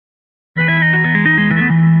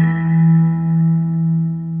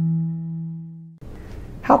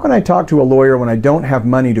How can I talk to a lawyer when I don't have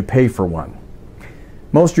money to pay for one?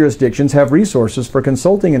 Most jurisdictions have resources for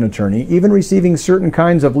consulting an attorney, even receiving certain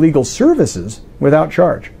kinds of legal services without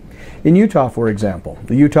charge. In Utah, for example,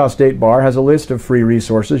 the Utah State Bar has a list of free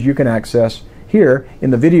resources you can access here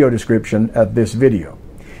in the video description of this video.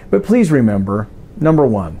 But please remember, number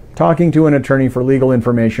one, talking to an attorney for legal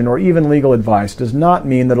information or even legal advice does not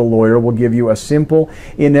mean that a lawyer will give you a simple,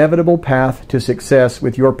 inevitable path to success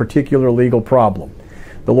with your particular legal problem.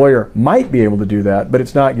 The lawyer might be able to do that, but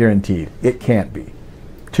it's not guaranteed. It can't be.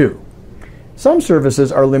 2. Some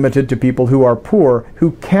services are limited to people who are poor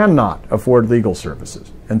who cannot afford legal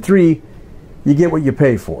services. And 3, you get what you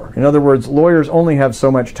pay for. In other words, lawyers only have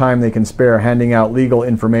so much time they can spare handing out legal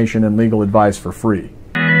information and legal advice for free.